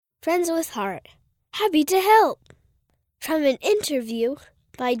Friends with Heart. Happy to help. From an interview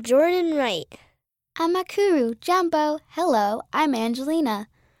by Jordan Wright. Amakuru, Jumbo. Hello, I'm Angelina.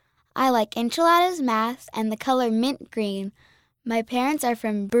 I like enchiladas, math, and the color mint green. My parents are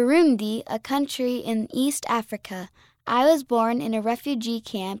from Burundi, a country in East Africa. I was born in a refugee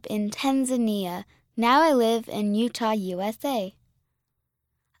camp in Tanzania. Now I live in Utah, USA.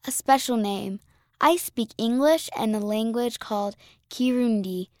 A special name. I speak English and a language called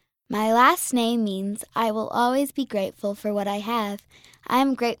Kirundi. My last name means I will always be grateful for what I have. I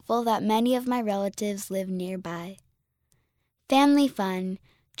am grateful that many of my relatives live nearby. Family fun.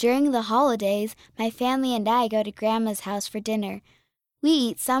 During the holidays, my family and I go to Grandma's house for dinner. We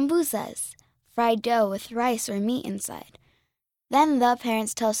eat sambusas, fried dough with rice or meat inside. Then the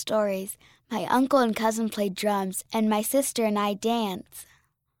parents tell stories. My uncle and cousin play drums, and my sister and I dance.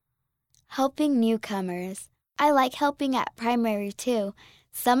 Helping newcomers. I like helping at primary too.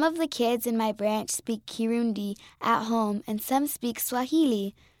 Some of the kids in my branch speak Kirundi at home, and some speak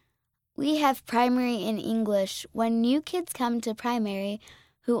Swahili. We have primary in English. When new kids come to primary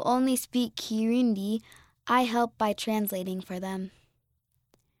who only speak Kirundi, I help by translating for them.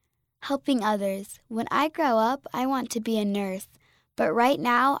 Helping others. When I grow up, I want to be a nurse. But right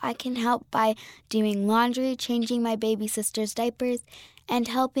now, I can help by doing laundry, changing my baby sister's diapers, and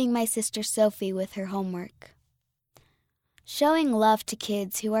helping my sister Sophie with her homework. Showing love to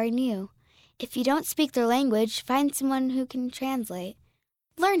kids who are new. If you don't speak their language, find someone who can translate.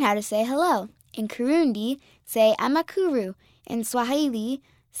 Learn how to say hello. In Kirundi, say Amakuru. In Swahili,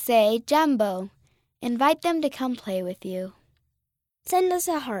 say Jambo. Invite them to come play with you. Send us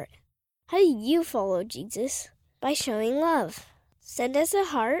a heart. How do you follow Jesus? By showing love. Send us a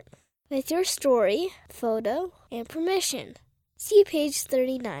heart with your story, photo, and permission. See page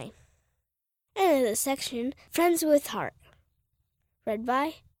 39. And in the section, Friends with Heart. Read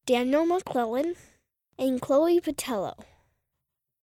by Daniel McClellan and Chloe Patello.